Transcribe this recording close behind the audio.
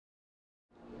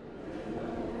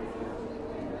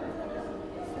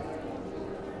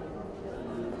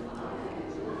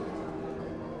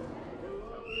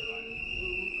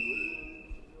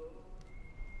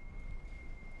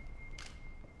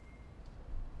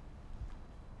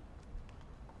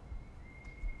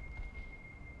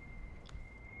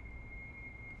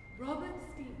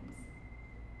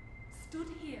stood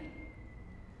here,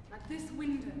 at this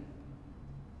window,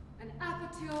 an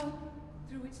aperture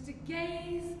through which to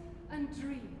gaze and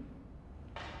dream.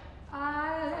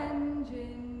 I'll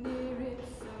engineer it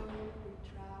so we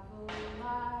travel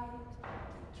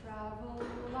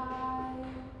light,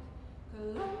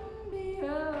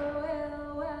 Columbia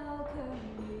will welcome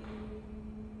me.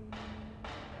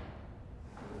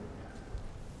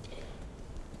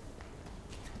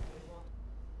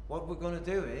 What we're going to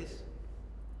do is,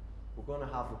 we're going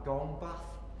to have a gong bath.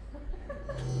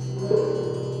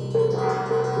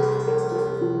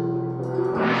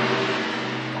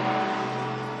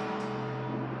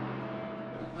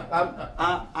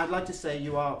 I'd like to say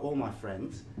you are all my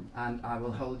friends, and I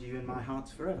will hold you in my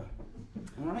hearts forever.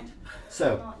 All right?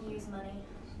 So, Not use money.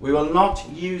 we will not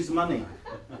use money.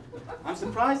 I'm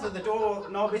surprised that the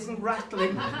doorknob isn't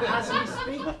rattling as we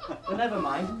speak, but never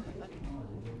mind.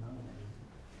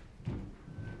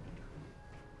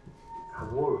 I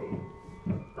worry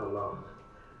a lot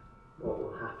what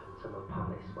will happen to my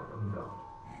palace when I'm gone.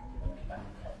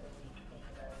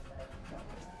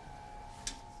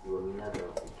 You will never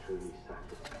be truly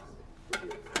satisfied with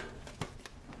your present.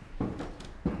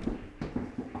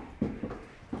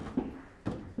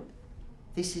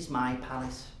 This is my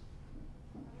palace.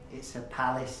 It's a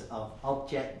palace of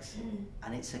objects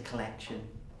and it's a collection.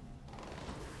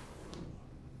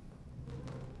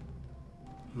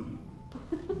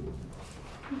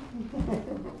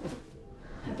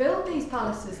 I build these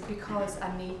palaces because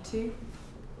I need to,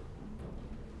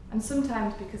 and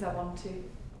sometimes because I want to.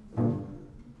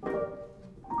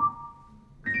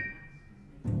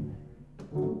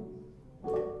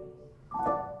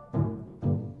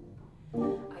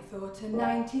 I thought a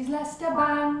 90s Leicester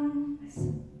bands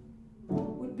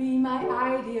would be my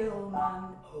ideal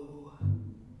man. Oh,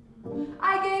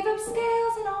 I gave up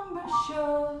scales and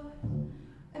embouchure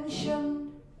and shunned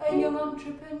a young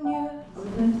entrepreneur.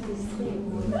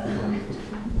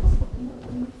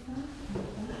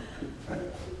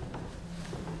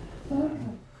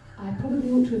 I probably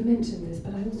ought to have mentioned this,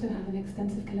 but I also have an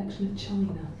extensive collection of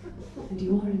china, and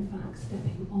you are in fact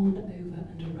stepping on, over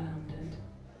and around it.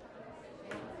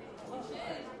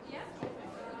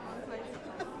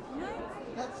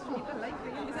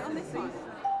 Is it on this one?